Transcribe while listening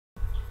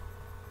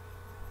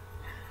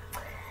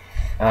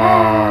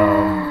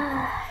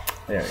There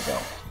we go.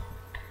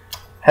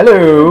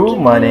 Hello,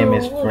 my name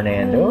is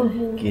Fernando.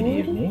 Good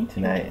evening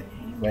tonight.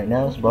 Right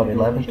now it's about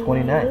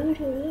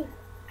 11:29,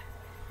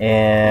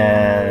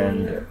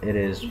 and it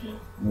is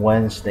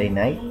Wednesday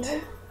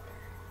night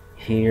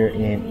here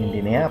in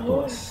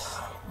Indianapolis.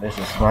 This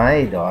is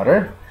my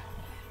daughter.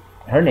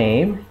 Her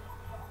name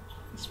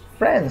is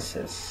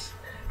Frances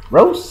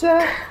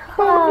Rosa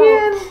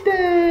Pariente.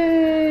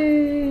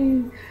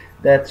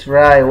 That's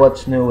right.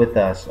 What's new with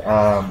us?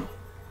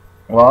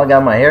 Well, I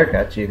got my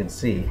haircut, you can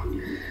see,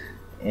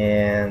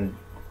 and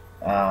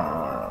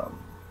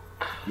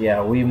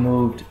yeah, we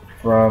moved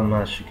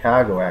from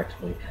Chicago,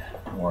 actually,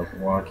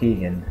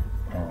 Waukegan,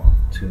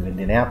 to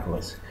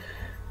Indianapolis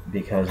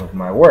because of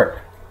my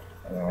work.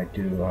 I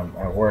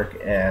work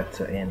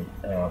at in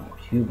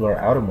Hubler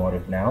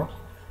Automotive now,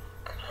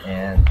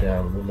 and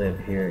we live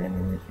here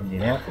in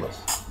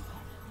Indianapolis.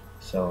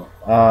 So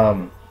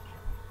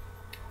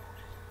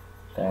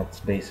that's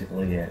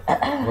basically it.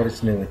 What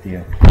is new with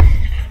you?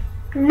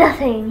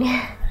 Nothing.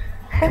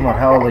 Come on,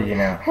 how old are you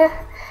now?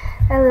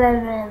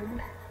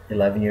 11.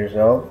 11 years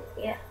old?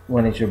 Yeah.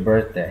 When is your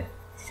birthday?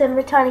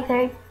 December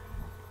 23rd.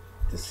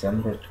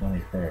 December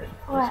 23rd.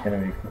 What? It's going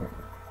to be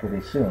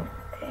pretty soon.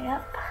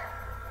 Yep.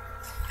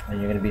 Are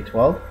you going to be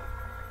 12?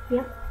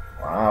 Yep.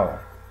 Wow.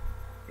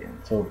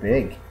 Getting so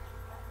big.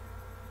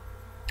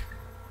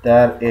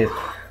 That is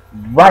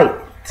right.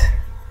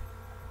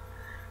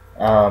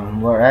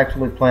 We're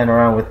actually playing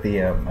around with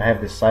the, I have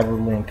this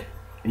Cyberlink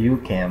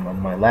UCam on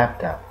my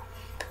laptop,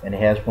 and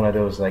it has one of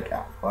those like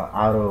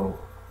auto,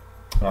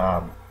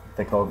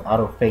 they call it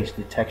auto face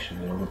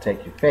detection. It'll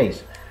detect your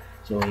face,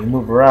 so when you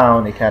move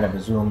around, it kind of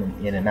zoom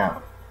in and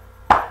out.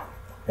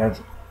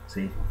 That's,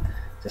 see,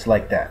 just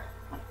like that.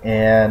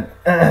 And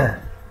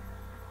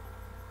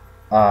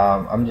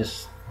I'm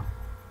just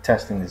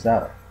testing this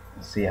out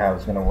to see how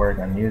it's gonna work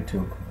on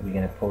YouTube. We're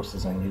gonna post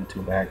this on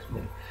YouTube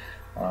actually,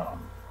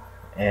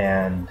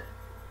 and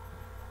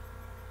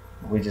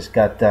we just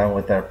got done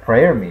with our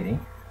prayer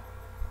meeting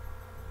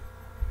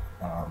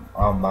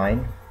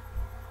online.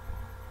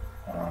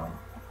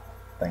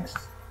 Thanks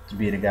to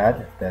be to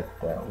God that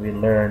we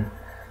learned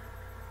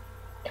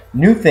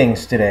new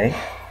things today.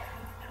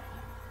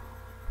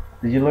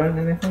 Did you learn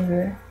anything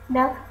today?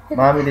 No.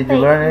 Mommy, did you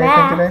learn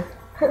anything today?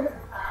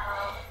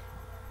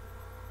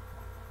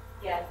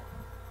 Yes.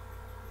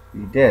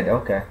 You did?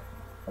 Okay.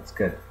 That's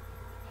good.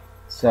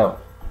 So,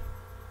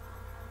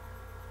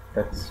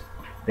 that's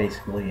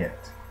basically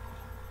it.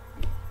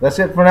 That's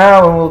it for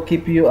now, and we'll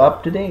keep you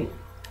up to date.